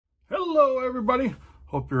Hello everybody,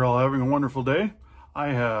 hope you're all having a wonderful day. I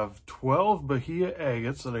have 12 Bahia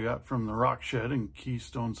Agates that I got from the Rockcollecting in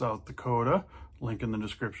Keystone, South Dakota. Link in the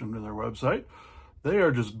description to their website. They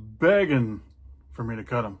are just begging for me to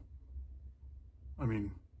cut them. I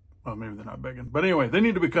mean, well, maybe they're not begging, but anyway, they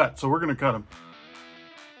need to be cut, so we're going to cut them.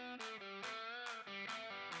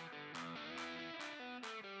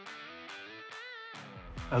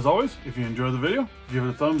 As always, if you enjoy the video, give it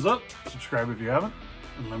a thumbs up, subscribe if you haven't,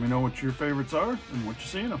 and let me know what your favorites are and what you're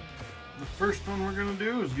seeing them. The first one we're going to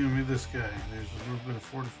do is going to be this guy. There's a little bit of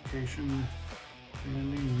fortification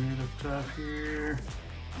banding right up top here.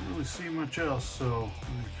 Don't really see much else, so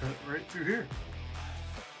I'm going to cut it right through here.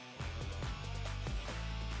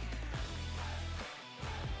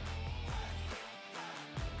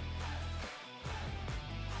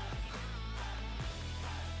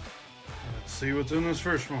 Let's see what's in this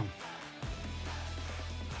first one.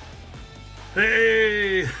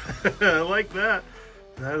 Hey, I like that.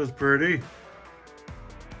 That is pretty.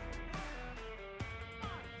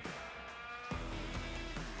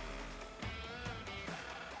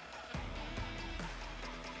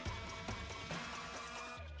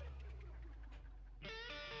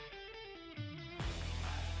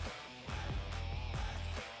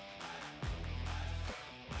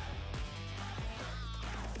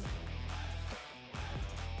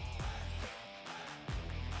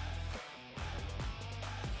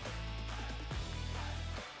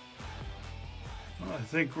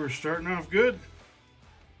 I think we're starting off good.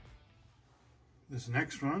 This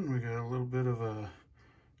next one, we got a little bit of a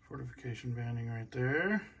fortification banding right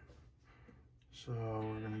there. So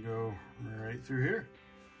we're gonna go right through here.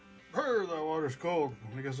 Brr, that water's cold.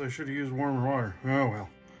 I guess I should have used warmer water. Oh well,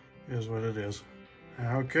 it is what it is.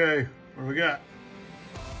 Okay, what do we got?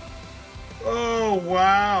 Oh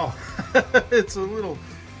wow, it's a little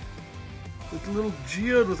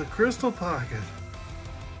geode with a crystal pocket.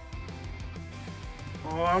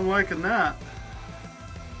 Oh, I'm liking that.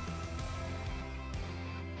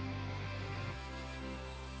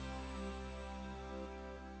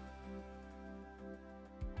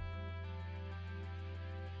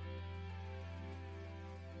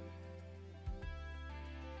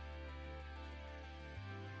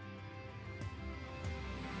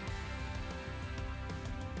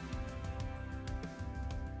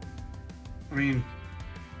 I mean,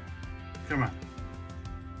 come on.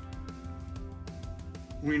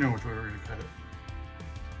 We know which way we're going to cut it.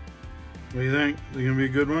 What do you think? Is it going to be a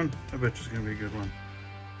good one? I bet it's going to be a good one.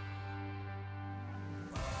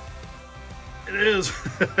 It is!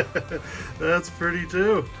 That's pretty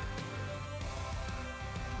too.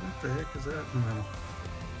 What the heck is that in the middle?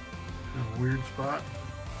 Kind of a weird spot.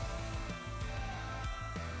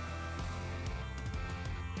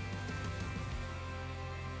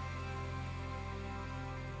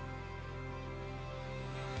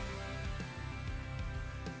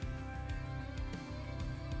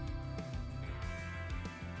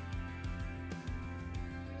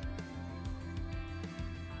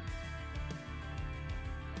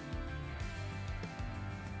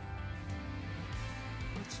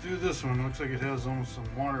 Let's do this one. Looks like it has almost some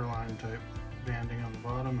waterline type banding on the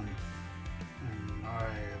bottom, and I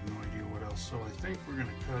have no idea what else. So I think we're going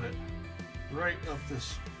to cut it right up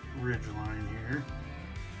this ridge line here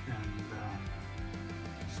and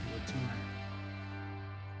see what's in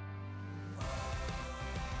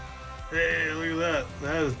there. Hey, look at that.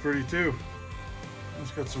 That is pretty too.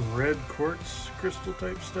 It's got some red quartz crystal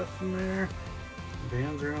type stuff in there.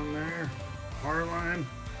 Bands around there. Waterline.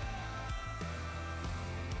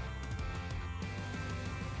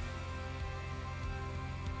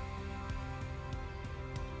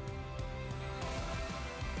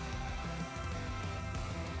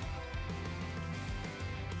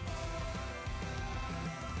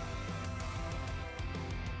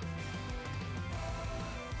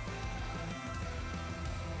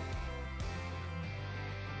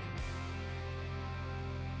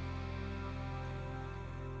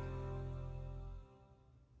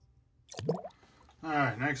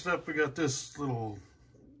 Alright, next up we got this little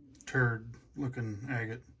turd looking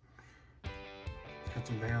agate. Got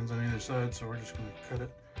some bands on either side, so we're just going to cut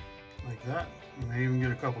it like that. We may even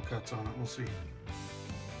get a couple cuts on it, we'll see.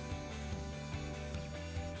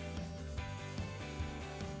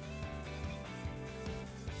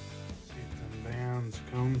 See if them bands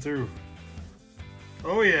come through.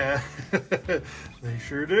 Oh yeah, they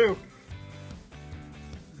sure do.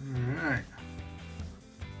 Alright.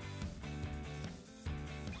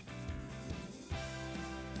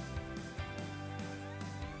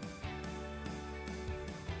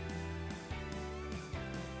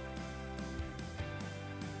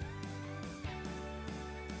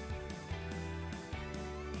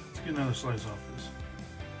 get another slice off this.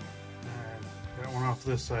 Alright, got one off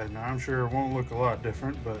this side now. I'm sure it won't look a lot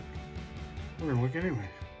different, but we're gonna look anyway.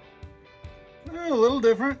 A little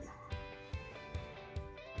different.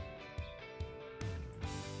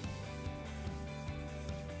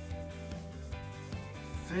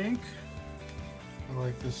 I think I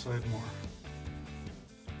like this side more,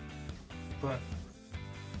 but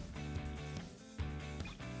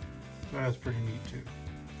that's pretty neat too.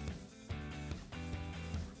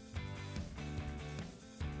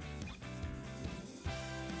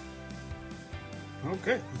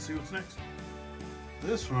 Okay, let's see what's next.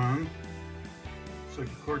 This one looks like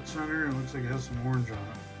a quartz center and looks like it has some orange on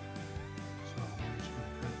it. So we're just going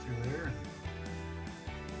to cut it through there and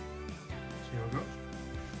see how it goes.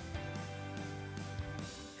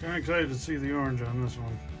 Kind of excited to see the orange on this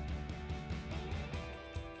one.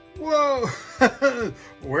 Whoa!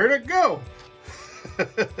 Where'd it go?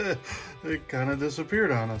 It kind of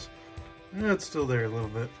disappeared on us. It's still there a little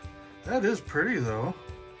bit. That is pretty though.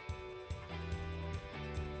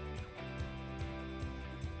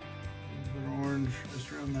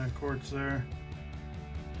 Just around that quartz there.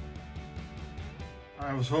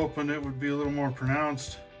 I was hoping it would be a little more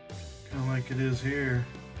pronounced, kind of like it is here,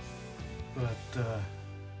 but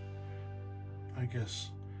I guess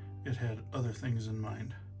it had other things in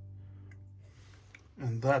mind,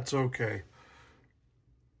 and that's okay.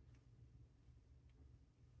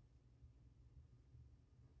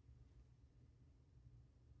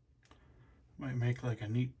 Might make like a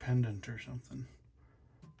neat pendant or something.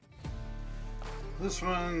 This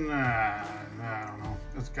one, I don't know,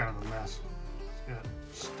 it's kind of a mess. It's got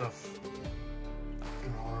stuff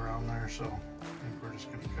all around there, so I think we're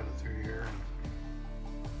just going to cut it through here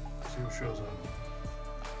and see what shows up.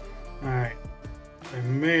 Alright, I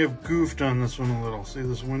may have goofed on this one a little. See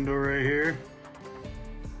this window right here?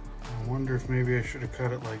 I wonder if maybe I should have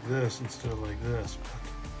cut it like this instead of like this.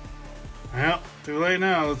 But, well, too late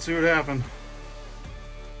now. Let's see what happened.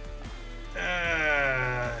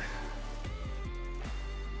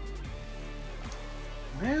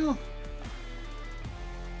 Well,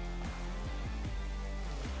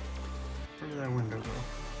 where did that window go?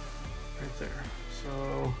 Right there.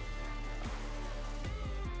 So,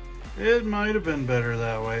 it might have been better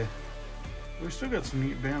that way. We still got some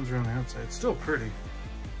neat bands around the outside. It's still pretty.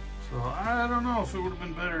 So, I don't know if it would have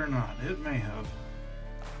been better or not. It may have.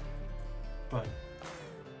 But,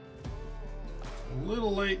 a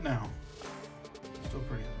little late now. Still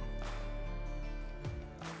pretty though.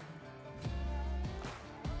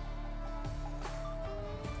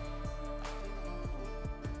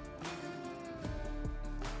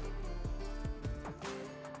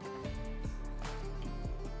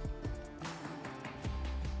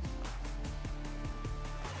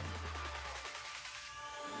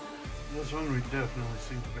 This one we definitely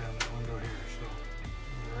see the bandit window here, so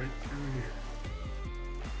right through here.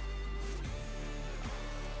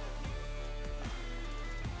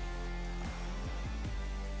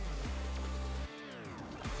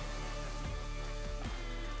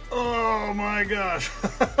 Oh my gosh.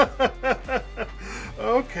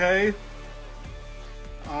 Okay.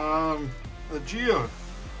 The geode.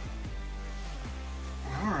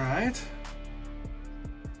 All right.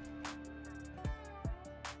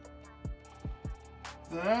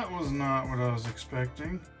 That was not what I was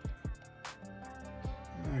expecting.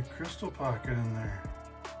 A crystal pocket in there.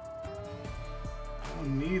 How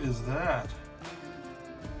neat is that?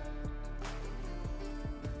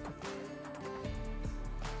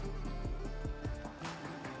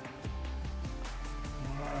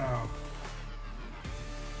 Wow.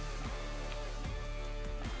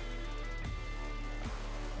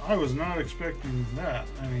 I was not expecting that.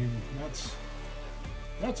 I mean,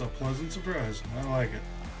 that's a pleasant surprise. I like it.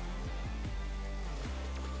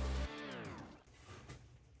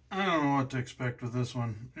 I don't know what to expect with this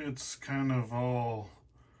one. It's kind of all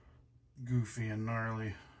goofy and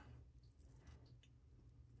gnarly.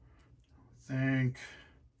 I think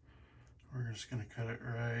we're just going to cut it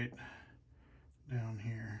right down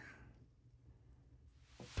here.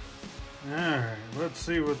 Alright, let's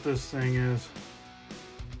see what this thing is.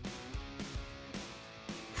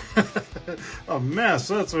 A mess,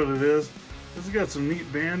 that's what it is. It's got some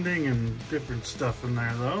neat banding and different stuff in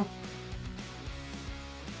there though.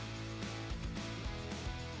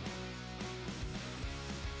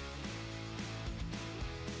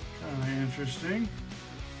 Kind of interesting.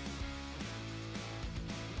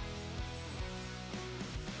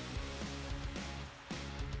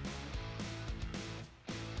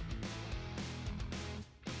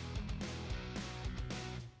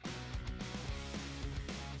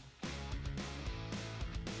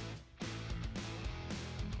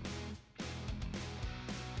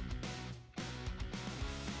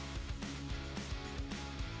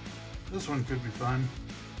 This one could be fun.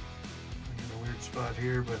 I got a weird spot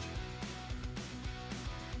here, but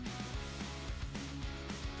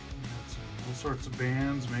got all sorts of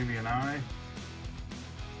bands, maybe an eye.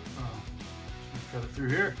 Oh, cut it through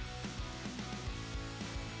here.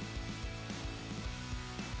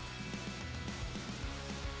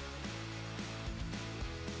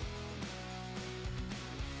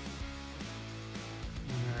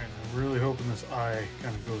 Alright, I'm really hoping this eye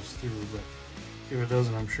kind of goes through, but if it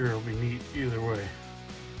doesn't, I'm sure it'll be neat either way.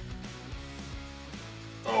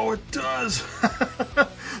 Oh, it does!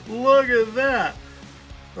 Look at that!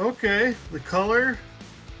 Okay, the color,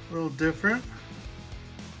 a little different.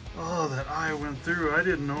 Oh, that eye went through. I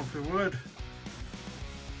didn't know if it would.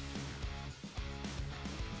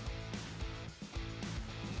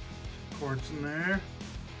 Quartz in there.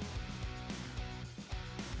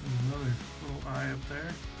 Another little eye up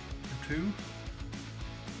there, or two.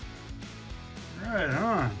 Right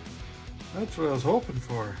on. That's what I was hoping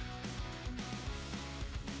for.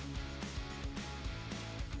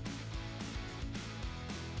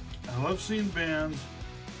 I love seeing bands,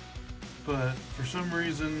 but for some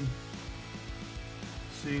reason,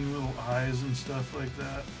 seeing little eyes and stuff like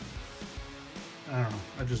that, I don't know,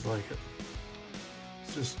 I just like it.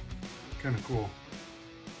 It's just kind of cool.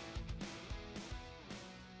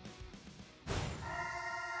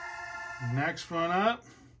 Next one up,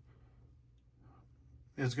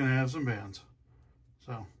 it's going to have some bands.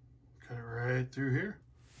 So, cut it right through here.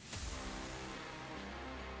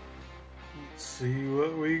 Let's see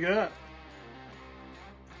what we got.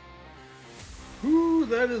 Ooh,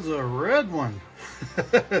 that is a red one.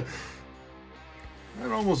 That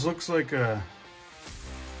almost looks like like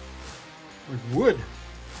wood,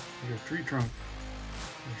 like a tree trunk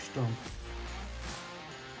or stump.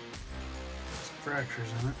 Some fractures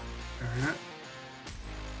in it. Darn it.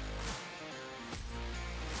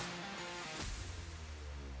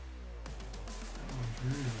 That one's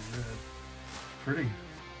really red. Pretty.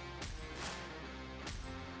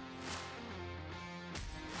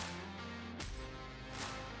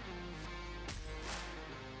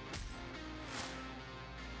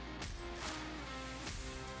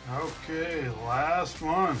 Okay, last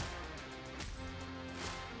one.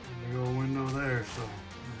 Big old window there, so I'm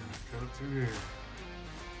gonna cut it through here.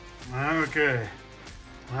 Okay,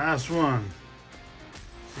 last one.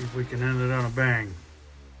 See if we can end it on a bang.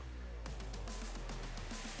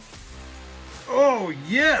 Oh,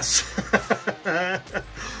 yes!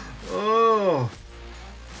 Oh,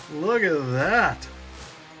 look at that.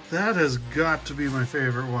 That has got to be my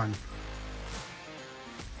favorite one.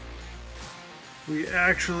 We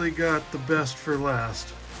actually got the best for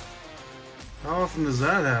last. How often does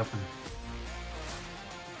that happen?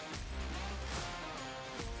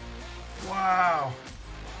 Wow!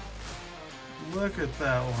 Look at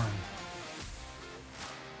that one.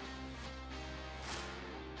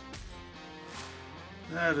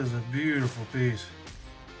 That is a beautiful piece.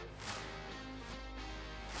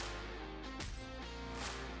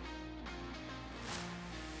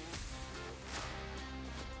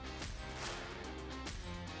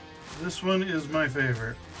 This one is my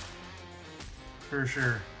favorite, for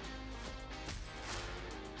sure.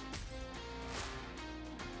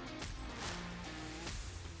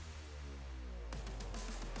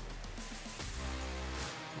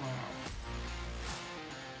 Wow.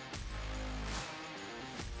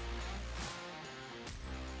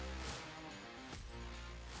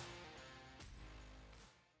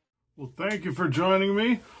 Well, thank you for joining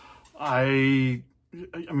me. I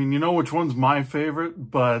mean, you know which one's my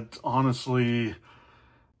favorite, but honestly,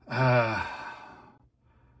 I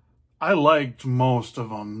liked most of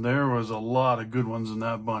them. There was a lot of good ones in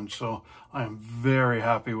that bunch, so I am very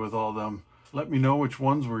happy with all of them. Let me know which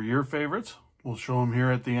ones were your favorites. We'll show them here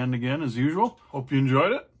at the end again as usual. Hope you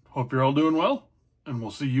enjoyed it. Hope you're all doing well, and we'll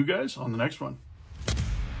see you guys on the next one.